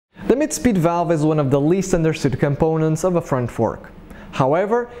The mid-speed valve is one of the least understood components of a front fork.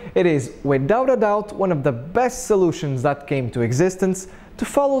 However, it is without a doubt one of the best solutions that came to existence to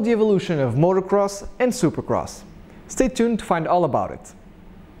follow the evolution of motocross and supercross. Stay tuned to find all about it.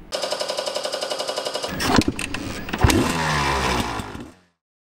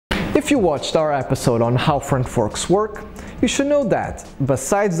 If you watched our episode on how front forks work, you should know that,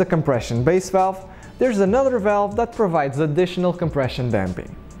 besides the compression base valve, there's another valve that provides additional compression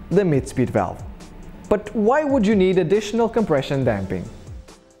damping, the mid-speed valve. But why would you need additional compression damping?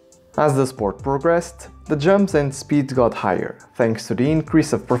 As the sport progressed, the jumps and speeds got higher, thanks to the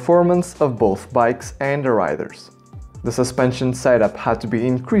increase of performance of both bikes and the riders. The suspension setup had to be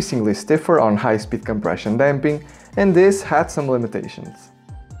increasingly stiffer on high-speed compression damping, and this had some limitations.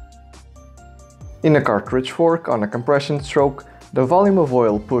 In a cartridge fork on a compression stroke, the volume of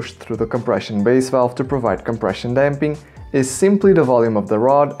oil pushed through the compression base valve to provide compression damping is simply the volume of the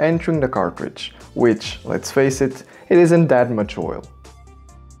rod entering the cartridge, which, let's face it, it isn't that much oil.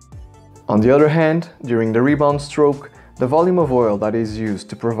 On the other hand, during the rebound stroke, the volume of oil that is used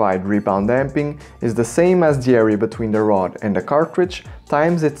to provide rebound damping is the same as the area between the rod and the cartridge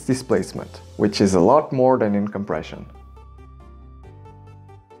times its displacement, which is a lot more than in compression.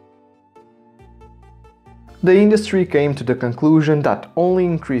 The industry came to the conclusion that only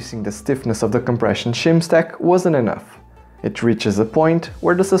increasing the stiffness of the compression shim stack wasn't enough. It reaches a point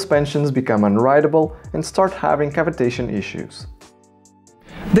where the suspensions become unrideable and start having cavitation issues.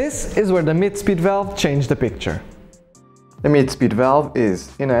 This is where the mid-speed valve changed the picture. The mid-speed valve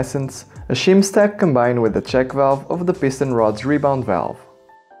is, in essence, a shim stack combined with the check valve of the piston rod's rebound valve.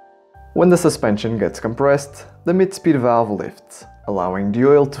 When the suspension gets compressed, the mid-speed valve lifts, allowing the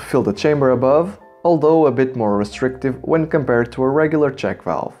oil to fill the chamber above, although a bit more restrictive when compared to a regular check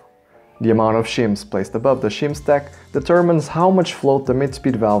valve. The amount of shims placed above the shim stack determines how much float the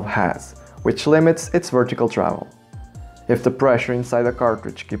mid-speed valve has, which limits its vertical travel. If the pressure inside the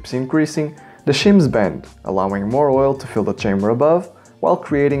cartridge keeps increasing, the shims bend, allowing more oil to fill the chamber above, while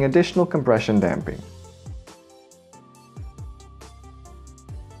creating additional compression damping.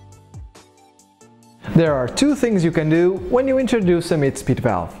 There are two things you can do when you introduce a mid-speed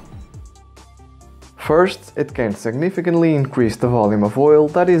valve. First, it can significantly increase the volume of oil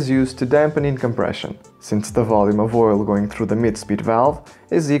that is used to dampen in compression, since the volume of oil going through the mid-speed valve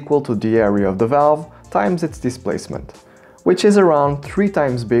is equal to the area of the valve times its displacement, which is around 3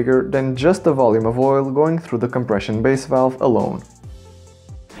 times bigger than just the volume of oil going through the compression base valve alone.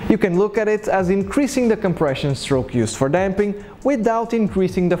 You can look at it as increasing the compression stroke used for damping without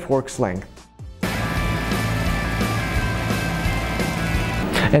increasing the fork's length.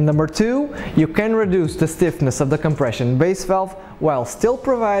 And number 2, you can reduce the stiffness of the compression base valve while still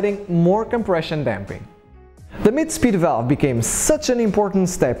providing more compression damping. The mid-speed valve became such an important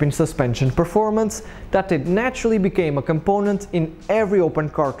step in suspension performance that it naturally became a component in every open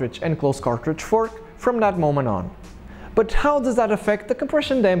cartridge and closed cartridge fork from that moment on. But how does that affect the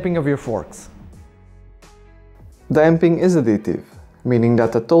compression damping of your forks? Damping is additive, meaning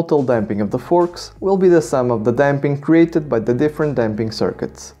that the total damping of the forks will be the sum of the damping created by the different damping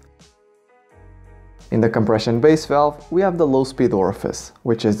circuits. In the compression base valve, we have the low-speed orifice,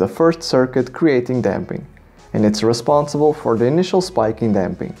 which is the first circuit creating damping, and it's responsible for the initial spike in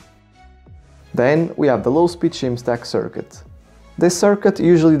damping. Then we have the low-speed shim stack circuit. This circuit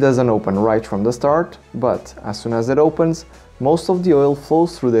usually doesn't open right from the start, but as soon as it opens, most of the oil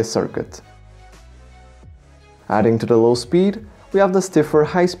flows through this circuit. Adding to the low speed, we have the stiffer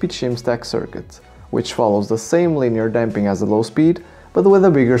high-speed shim stack circuit, which follows the same linear damping as the low speed, but with a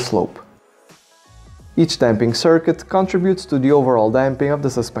bigger slope. Each damping circuit contributes to the overall damping of the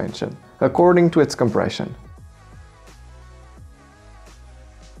suspension, according to its compression.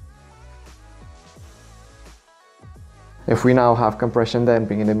 If we now have compression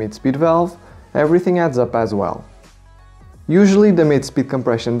damping in the mid-speed valve, everything adds up as well. Usually the mid-speed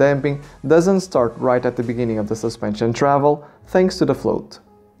compression damping doesn't start right at the beginning of the suspension travel, thanks to the float.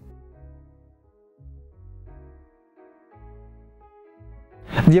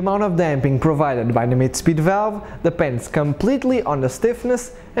 The amount of damping provided by the mid-speed valve depends completely on the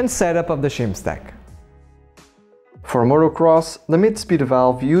stiffness and setup of the shim stack. For motocross, the mid-speed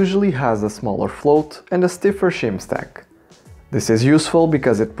valve usually has a smaller float and a stiffer shim stack. This is useful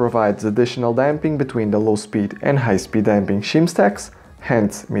because it provides additional damping between the low-speed and high-speed damping shim stacks,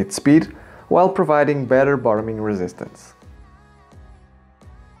 hence mid-speed, while providing better bottoming resistance.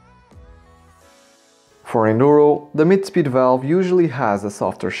 For enduro, the mid-speed valve usually has a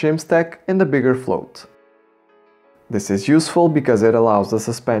softer shim stack and a bigger float. This is useful because it allows the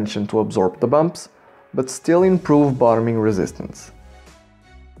suspension to absorb the bumps, but still improve bottoming resistance.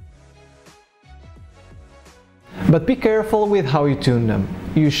 But be careful with how you tune them.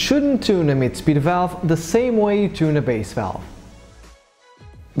 You shouldn't tune a mid-speed valve the same way you tune a base valve.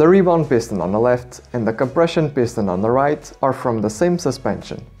 The rebound piston on the left and the compression piston on the right are from the same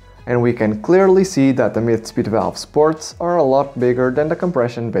suspension, and we can clearly see that the mid-speed valve's ports are a lot bigger than the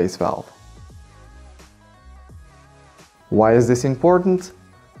compression base valve. Why is this important?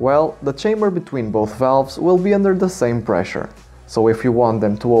 Well, the chamber between both valves will be under the same pressure, so if you want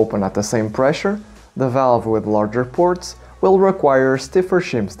them to open at the same pressure, the valve with larger ports will require stiffer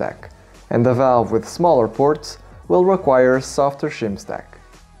shim stack, and the valve with smaller ports will require softer shim stack.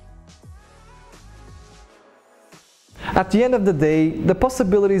 At the end of the day, the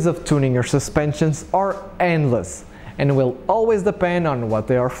possibilities of tuning your suspensions are endless and will always depend on what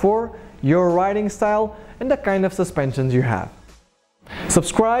they are for, your riding style, and the kind of suspensions you have.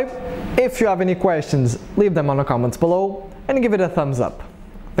 Subscribe. If you have any questions, leave them on the comments below and give it a thumbs up.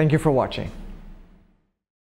 Thank you for watching.